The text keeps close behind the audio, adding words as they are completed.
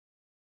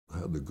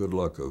had the good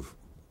luck of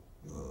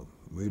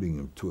meeting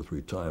him 2 or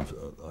 3 times.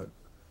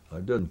 I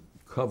didn't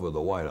cover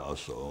the White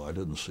House, so I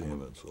didn't see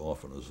him as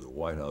often as the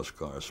White House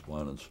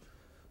correspondents,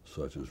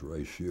 such as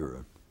Ray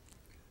Shearer.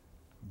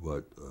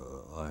 But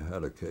I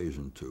had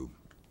occasion to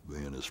be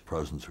in his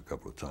presence a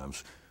couple of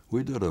times.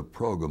 We did a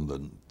program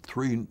that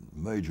 3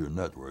 major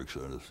networks,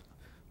 that is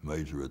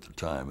major at the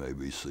time,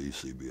 ABC,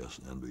 CBS,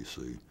 and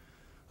NBC,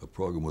 a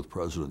program with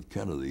President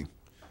Kennedy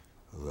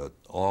that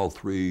all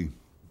 3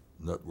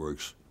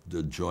 networks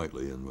did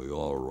jointly, and we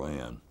all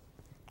ran.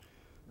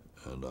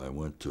 And I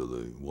went to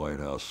the White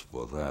House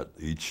for that.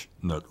 Each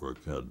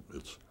network had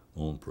its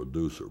own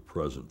producer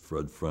present.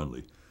 Fred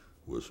Friendly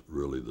was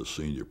really the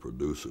senior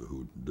producer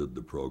who did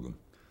the program.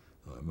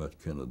 I met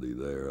Kennedy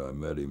there. I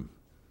met him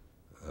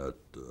at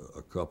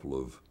a couple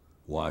of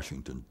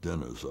Washington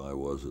dinners. I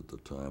was at the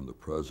time the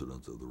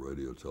president of the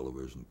Radio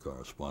Television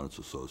Correspondents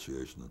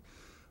Association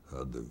and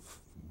had the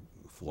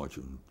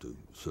fortune to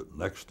sit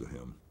next to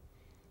him.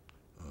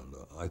 And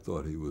I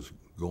thought he was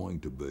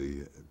going to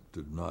be,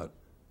 did not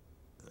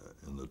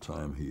in the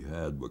time he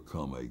had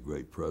become a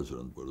great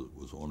president, but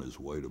was on his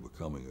way to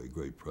becoming a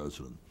great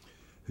president.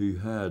 He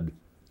had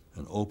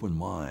an open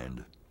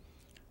mind.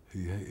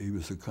 He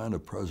was the kind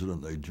of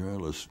president a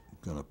journalist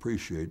can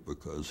appreciate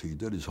because he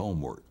did his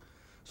homework.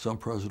 Some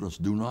presidents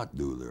do not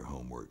do their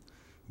homework,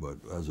 but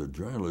as a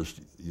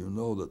journalist, you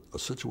know that a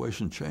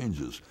situation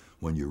changes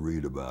when you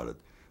read about it.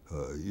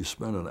 You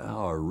spend an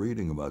hour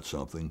reading about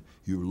something,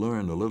 you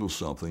learn a little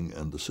something,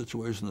 and the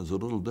situation is a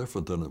little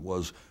different than it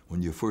was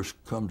when you first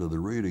come to the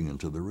reading and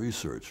to the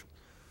research.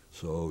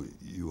 So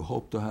you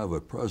hope to have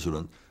a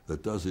president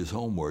that does his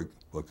homework,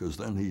 because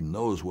then he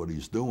knows what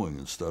he's doing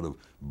instead of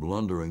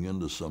blundering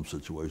into some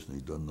situation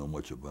he doesn't know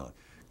much about.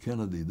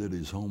 Kennedy did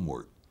his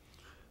homework,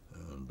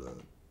 and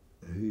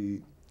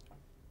he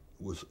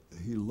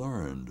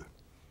learned.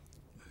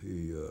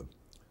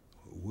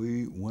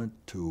 We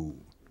went to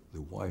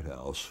the White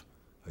House,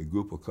 a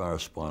group of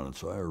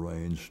correspondents. I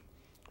arranged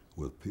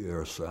with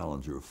Pierre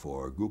Salinger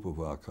for a group of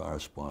our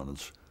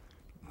correspondents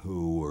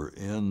who were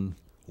in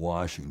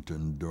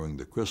Washington during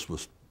the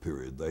Christmas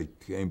period. They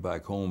came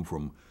back home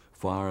from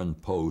foreign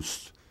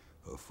posts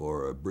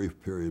for a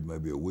brief period,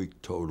 maybe a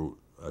week total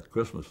at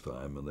Christmas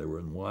time, and they were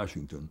in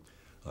Washington.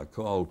 I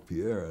called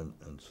Pierre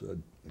and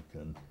said,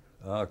 can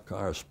our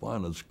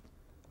correspondents,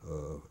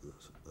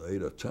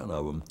 8 or 10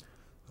 of them,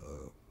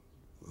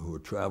 who are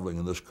traveling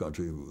in this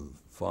country with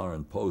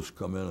foreign posts,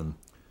 come in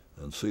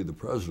and see the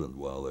president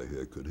while they're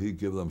here? Could he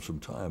give them some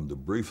time to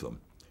brief them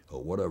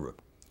or whatever?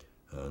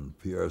 And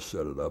Pierre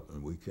set it up,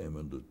 and we came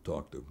in to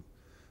talk to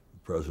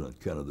President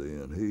Kennedy,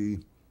 and he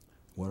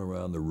went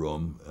around the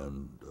room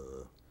and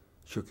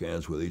shook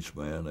hands with each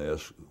man,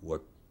 asked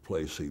what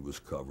place he was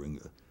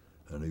covering,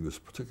 and he was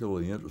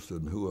particularly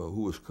interested in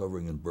who was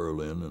covering in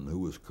Berlin and who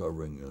was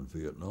covering in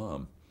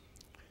Vietnam.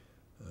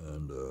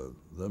 And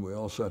then we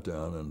all sat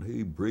down, and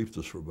he briefed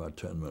us for about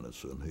 10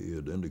 minutes, and he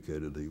had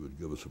indicated he would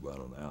give us about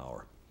an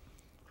hour.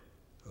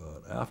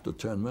 After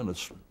 10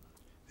 minutes,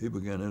 he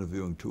began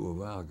interviewing 2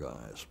 of our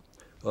guys.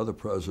 Other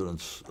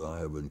presidents I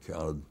have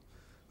encountered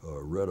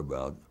or read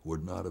about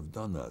would not have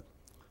done that.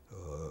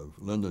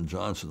 Lyndon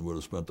Johnson would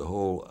have spent the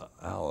whole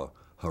hour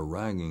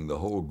haranguing the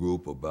whole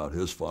group about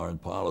his foreign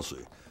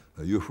policy.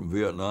 You're from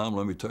Vietnam,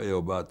 let me tell you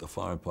about the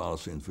foreign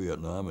policy in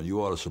Vietnam, and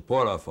you ought to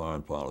support our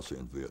foreign policy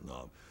in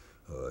Vietnam.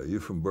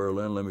 You're from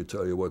Berlin, let me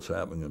tell you what's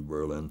happening in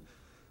Berlin.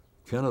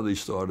 Kennedy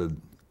started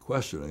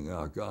questioning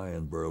our guy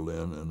in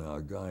Berlin and our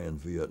guy in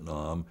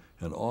Vietnam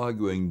and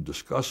arguing,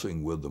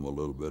 discussing with them a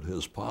little bit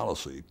his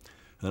policy.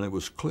 And it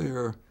was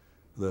clear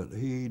that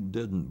he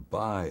didn't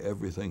buy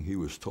everything he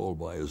was told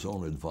by his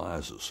own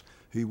advisors.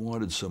 He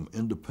wanted some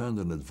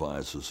independent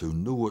advisors who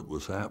knew what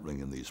was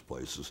happening in these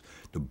places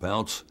to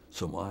bounce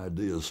some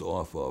ideas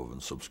off of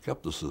and some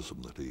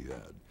skepticism that he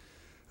had.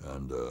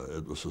 And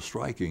it was a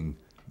striking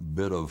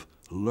bit of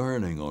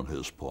learning on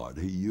his part.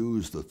 He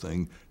used the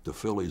thing to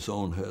fill his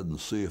own head and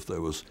see if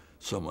there was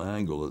some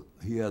angle that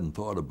he hadn't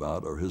thought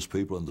about, or his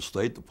people in the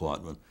State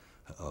Department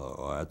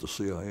or at the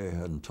CIA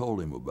hadn't told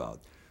him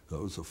about. So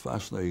it was a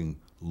fascinating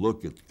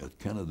look at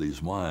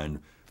Kennedy's mind,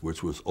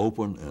 which was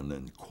open and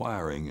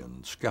inquiring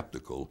and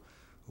skeptical,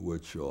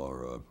 which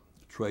are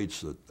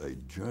traits that a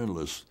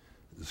journalist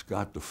has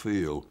got to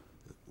feel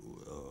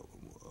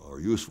are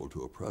useful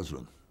to a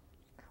president.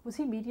 Was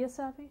he media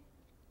savvy?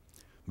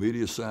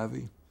 Media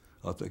savvy?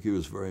 I think he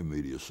was very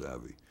media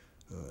savvy.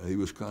 He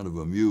was kind of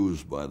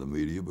amused by the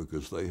media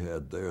because they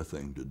had their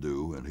thing to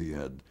do and he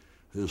had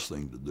his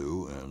thing to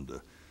do, and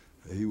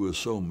he was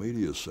so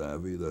media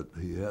savvy that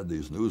he had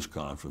these news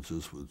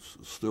conferences, which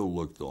still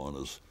looked on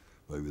as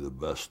maybe the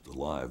best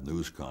live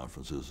news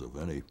conferences of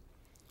any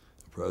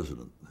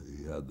president.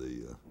 He had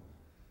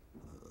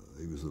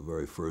he was the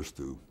very first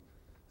to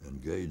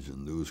engage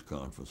in news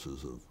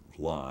conferences of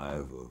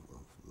live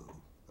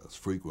as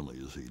frequently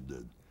as he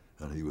did,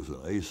 and he was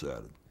an ace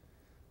at it.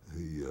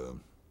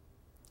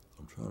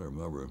 I'm trying to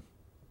remember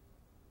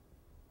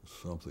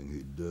something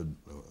he did.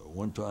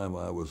 One time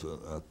I was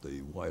at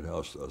the White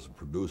House as a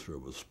producer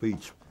of a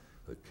speech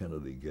that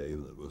Kennedy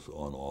gave that was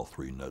on all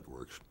three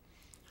networks.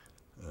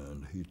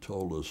 And he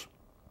told us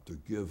to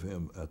give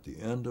him, at the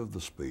end of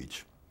the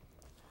speech,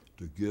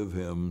 to give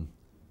him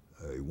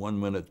a 1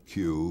 minute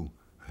cue,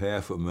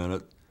 half a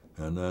minute,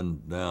 and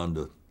then down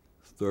to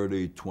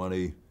 30,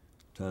 20,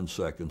 10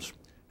 seconds,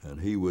 and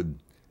he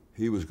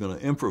was going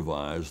to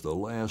improvise the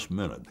last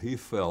minute. He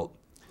felt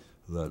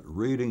that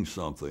reading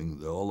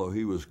something, although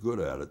he was good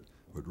at it,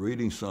 but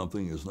reading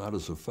something is not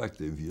as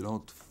effective. You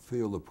don't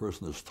feel the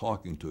person is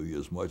talking to you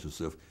as much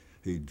as if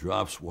he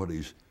drops what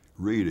he's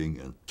reading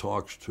and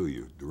talks to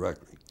you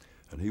directly.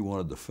 And he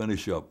wanted to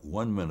finish up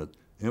 1 minute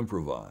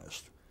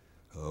improvised.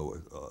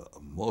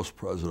 Most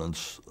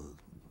presidents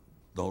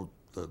don't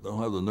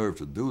have the nerve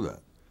to do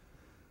that.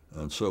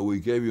 And so we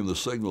gave him the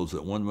signals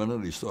at 1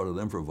 minute. He started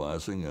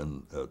improvising,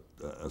 and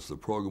as the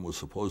program was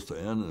supposed to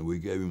end, and we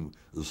gave him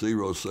the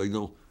zero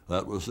signal,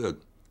 that was it.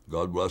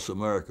 God bless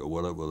America,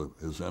 whatever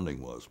his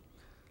ending was.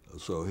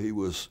 So he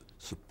was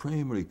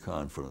supremely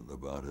confident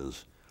about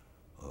his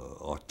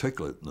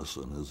articulateness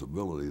and his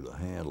ability to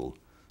handle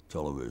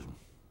television.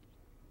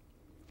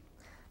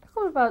 Talk a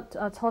little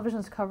about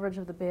television's coverage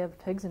of the Bay of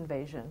Pigs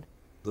invasion.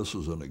 This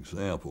is an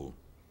example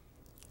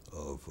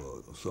of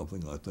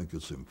something I think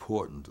it's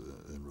important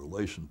in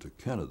relation to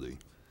Kennedy,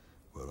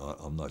 but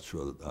I'm not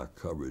sure that our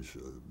coverage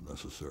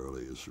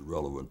necessarily is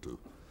relevant to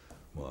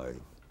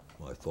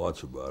my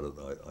thoughts about it.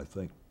 I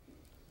think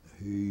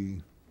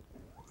he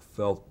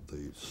felt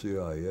the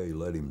CIA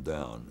let him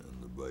down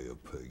in the Bay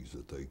of Pigs,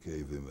 that they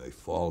gave him a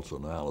false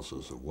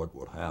analysis of what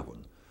would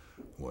happen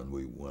when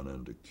we went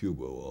into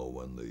Cuba, or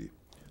when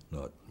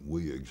not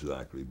we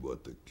exactly,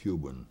 but the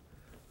Cuban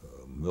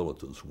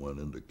militants went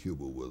into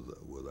Cuba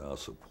with our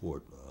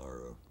support,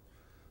 our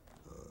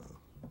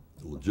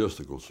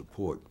logistical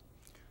support,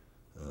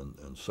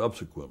 and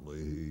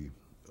subsequently he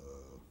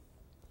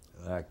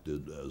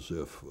acted as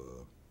if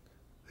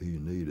he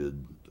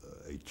needed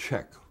a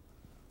check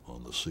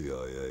on the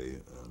CIA,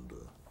 and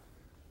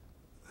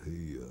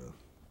he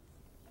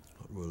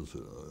what was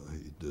it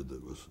he did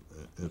that was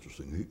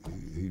interesting?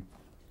 He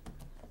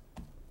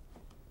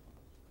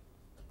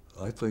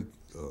I think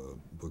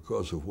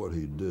because of what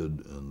he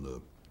did in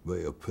the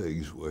Bay of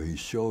Pigs, where he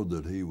showed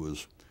that he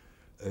was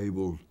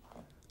able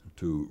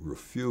to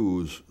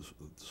refuse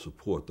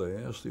support. They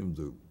asked him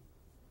to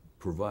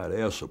provide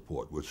air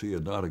support, which he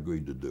had not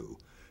agreed to do,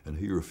 and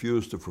he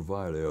refused to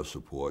provide air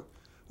support,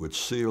 which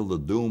sealed the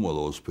doom of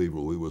those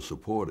people we were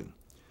supporting,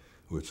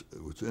 which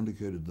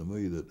indicated to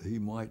me that he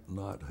might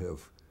not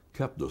have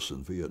kept us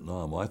in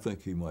Vietnam. I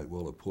think he might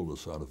well have pulled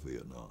us out of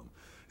Vietnam.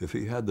 If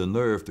he had the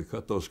nerve to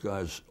cut those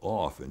guys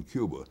off in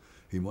Cuba,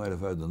 he might have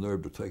had the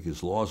nerve to take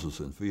his losses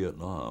in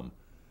Vietnam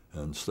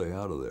and stay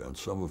out of there. And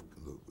some of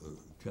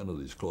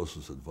Kennedy's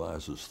closest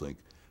advisors think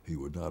he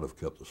would not have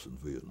kept us in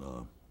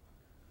Vietnam.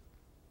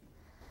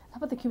 How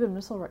about the Cuban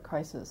Missile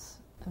Crisis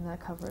and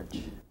that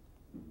coverage?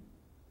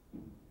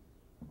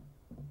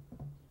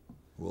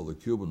 Well, the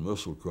Cuban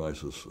Missile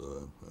Crisis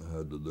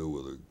had to do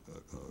with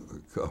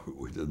a cover.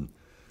 We didn't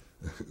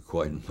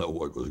quite know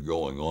what was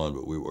going on,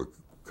 but we were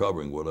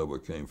covering whatever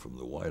came from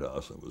the White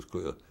House. It was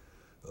clear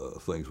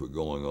things were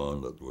going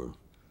on that were,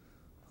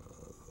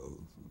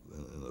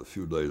 and a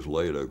few days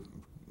later,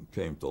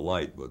 came to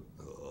light, but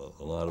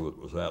a lot of it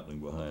was happening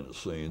behind the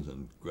scenes,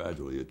 and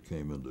gradually it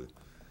came into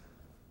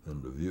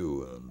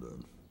view,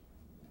 and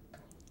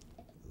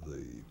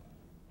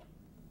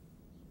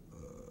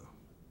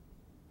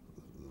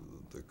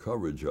the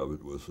coverage of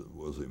it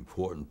was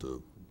important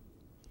to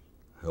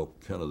help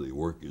Kennedy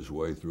work his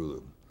way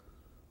through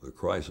the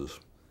crisis.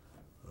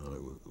 And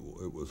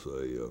it was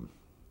a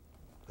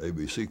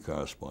ABC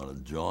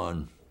correspondent,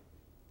 John,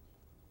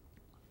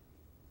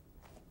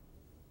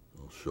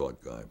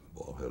 short guy,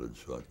 bald-headed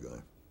short guy,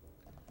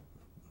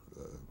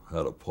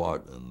 had a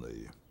part in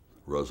the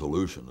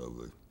resolution of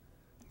the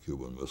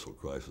Cuban Missile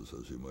Crisis.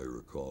 As you may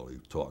recall, he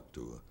talked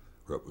to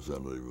a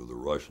representative of the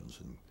Russians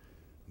and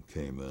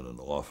came in and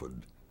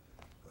offered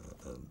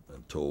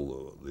and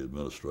told the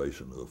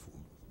administration of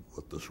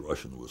what this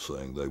Russian was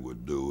saying they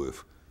would do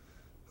if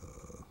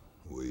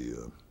we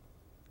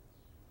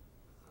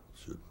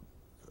should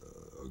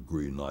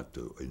agree not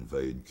to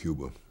invade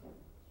Cuba.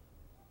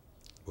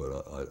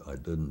 But I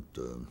didn't,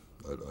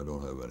 I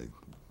don't have any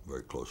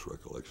very close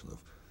recollection of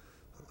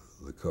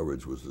the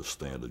coverage. Was the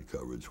standard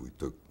coverage. We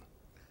took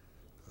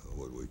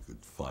what we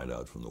could find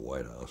out from the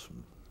White House,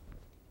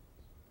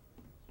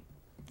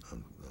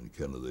 and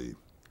Kennedy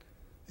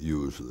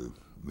used the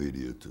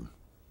media to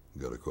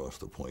get across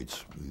the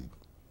points he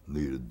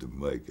needed to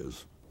make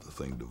as the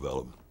thing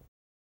developed.